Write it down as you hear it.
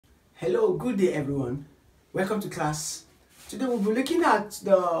Hello, good day everyone. Welcome to class. Today we'll be looking at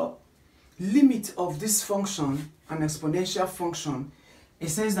the limit of this function, an exponential function. It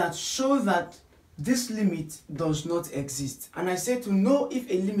says that show that this limit does not exist. And I said to know if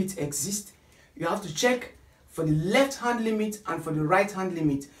a limit exists, you have to check for the left hand limit and for the right hand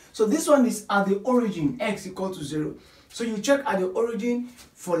limit. So this one is at the origin, x equal to 0. So you check at the origin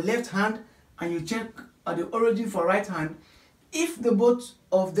for left hand and you check at the origin for right hand. If the both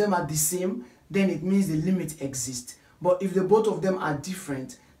of them are the same, then it means the limit exists. But if the both of them are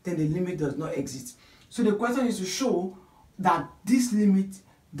different, then the limit does not exist. So the question is to show that this limit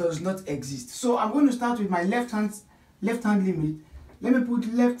does not exist. So I'm going to start with my left hand limit. Let me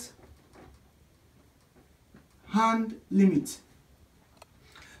put left hand limit.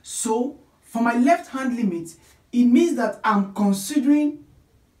 So for my left hand limit, it means that I'm considering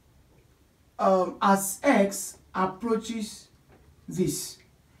as x approaches this,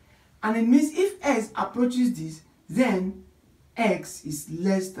 and it means if x approaches this, then x is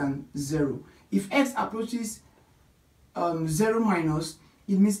less than 0. If x approaches 0 minus,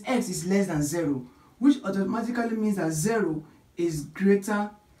 it means x is less than 0, which automatically means that 0 is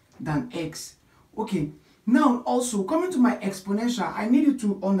greater than x. Okay, now also coming to my exponential, I need you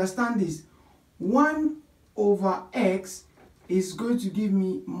to understand this. 1 over x is going to give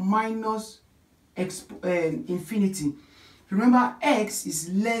me minus infinity. Remember, x is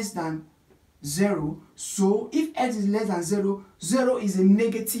less than 0, so if x is less than 0, 0 is a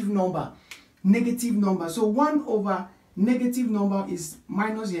negative number. So 1 over negative number is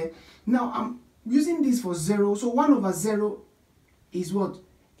minus here. Now I'm using this for 0, so 1 over 0 is what?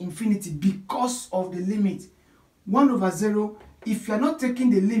 Infinity, because of the limit. 1 over 0, if you are not taking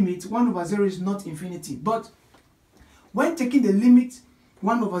the limit, 1 over 0 is not infinity. But when taking the limit,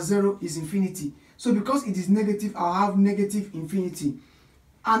 1 over 0 is infinity. So because it is negative, I'll have negative infinity.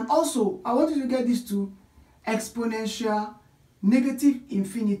 And also, I want you to get this to exponential negative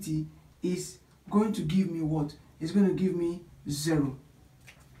infinity is going to give me what? It's going to give me 0.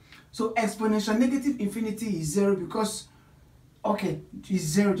 So exponential negative infinity is 0 because, okay, it's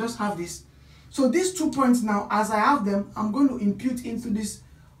 0, just have this. So these 2 points now, as I have them, I'm going to impute into this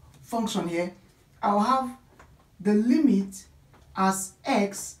function here. I'll have the limit as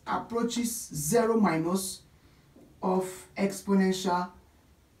x approaches 0 minus of exponential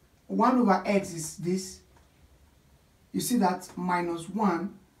 1 over x is this. You see that minus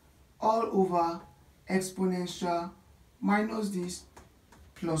 1 all over exponential minus this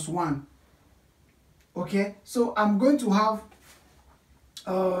plus 1. Okay, so I'm going to have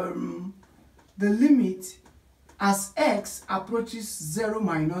the limit as x approaches 0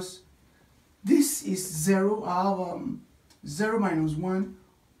 minus, this is 0, I have 0 minus 1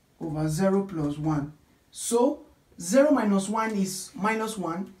 over 0 plus 1. So 0 minus 1 is minus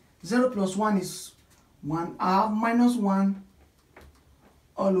 1, 0 plus 1 is 1. I have minus 1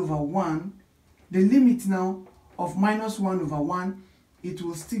 all over 1. The limit now of minus 1 over 1, it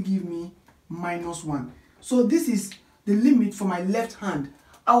will still give me minus 1. So this is the limit for my left hand.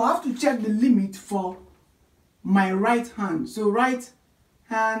 I'll have to check the limit for my right hand. So right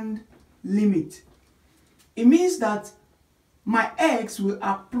hand limit. It means that my x will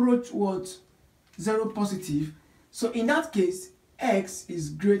approach what? 0 positive. So in that case, x is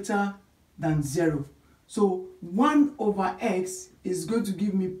greater than 0. So 1 over x is going to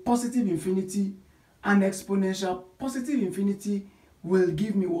give me positive infinity, and exponential positive infinity will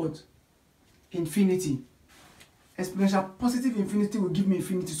give me what? Infinity. Exponential positive infinity will give me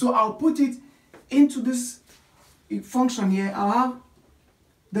infinity. So I'll put it into this function here. I'll have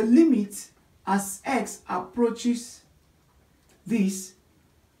the limit as x approaches this.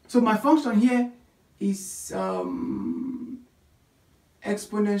 So my function here is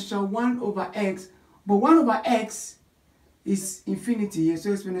exponential 1 over x, but 1 over x is infinity here. So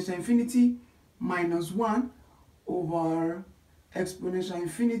exponential infinity minus 1 over exponential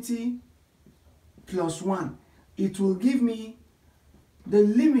infinity plus 1. It will give me the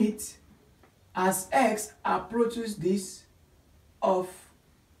limit as x approaches this of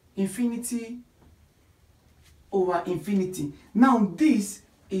infinity over infinity. Now this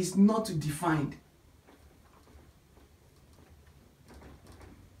is not defined.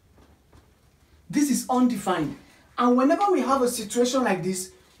 This is undefined. And whenever we have a situation like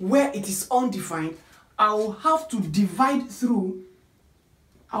this where it is undefined, I will have to divide through,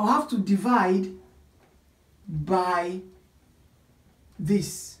 I'll have to divide by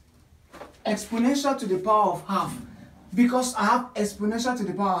this exponential to the power of half, because I have exponential to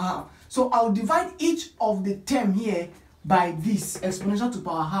the power of half. So I'll divide each of the term here by this exponential to the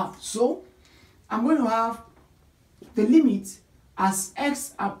power half. So I'm going to have the limit as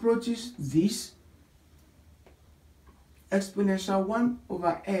x approaches this, exponential 1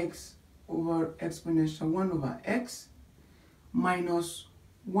 over x over exponential 1 over x minus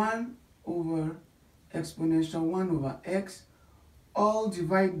 1 over exponential 1 over x, all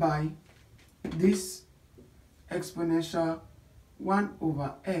divided by this exponential 1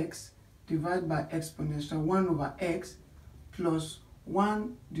 over x divided by exponential 1 over x plus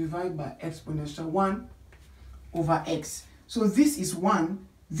 1 divided by exponential 1 over x. So this is 1,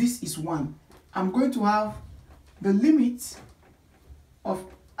 this is 1. I'm going to have the limit of,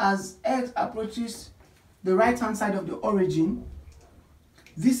 as x approaches the right hand side of the origin,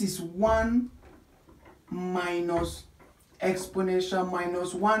 this is 1 minus exponential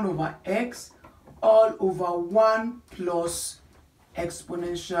minus 1 over x all over 1 plus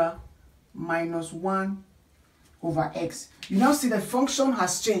exponential minus 1 over x. You now see the function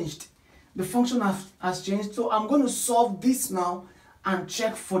has changed. The function has changed. So I'm going to solve this now and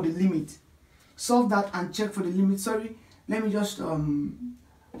check for the limit. Solve that and check for the limit. Sorry, let me just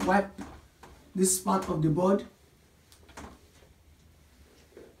wipe this part of the board.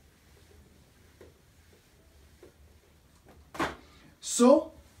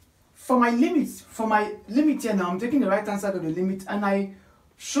 So for my limit here now, I'm taking the right hand side of the limit, and I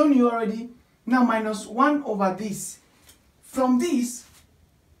shown you already. Now minus 1 over this. From this,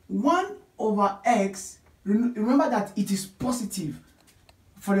 1 over x, remember that it is positive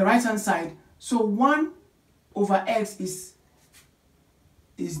for the right hand side. So 1 over x is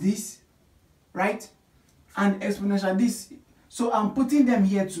this, right? And exponential this. So I'm putting them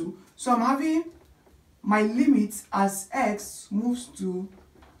here too. So I'm having my limit as x moves to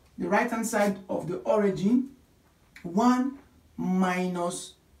the right hand side of the origin, 1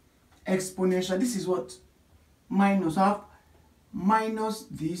 minus exponential, this is what? Minus, I have minus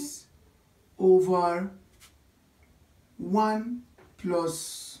this over 1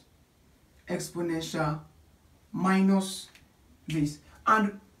 plus exponential minus this.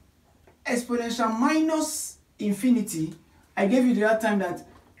 And exponential minus infinity, I gave you the other time that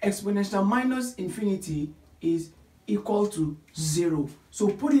exponential minus infinity is equal to 0. So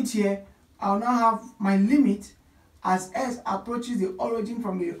put it here. I'll now have my limit as x approaches the origin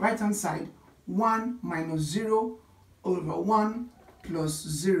from the right hand side, 1 minus 0 over 1 plus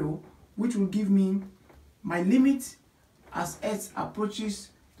 0, which will give me my limit as x approaches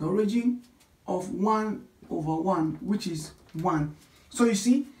the origin of 1 over 1, which is 1. So you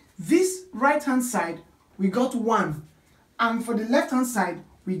see, this right hand side we got 1, and for the left hand side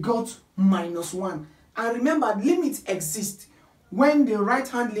we got minus 1. And remember, limits exist when the right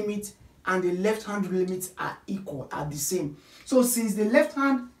hand limit and the left hand limits are equal, are the same. So since the right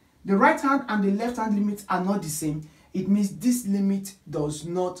hand and the left hand limits are not the same, it means this limit does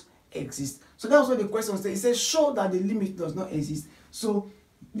not exist. So that's what the question says. It says show that the limit does not exist. So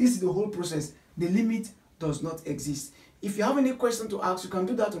this is the whole process. The limit does not exist. If you have any question to ask, you can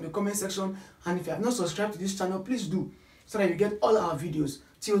do that in the comment section. And if you have not subscribed to this channel, please do, so that you get all our videos.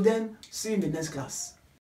 Till then, see you in the next class.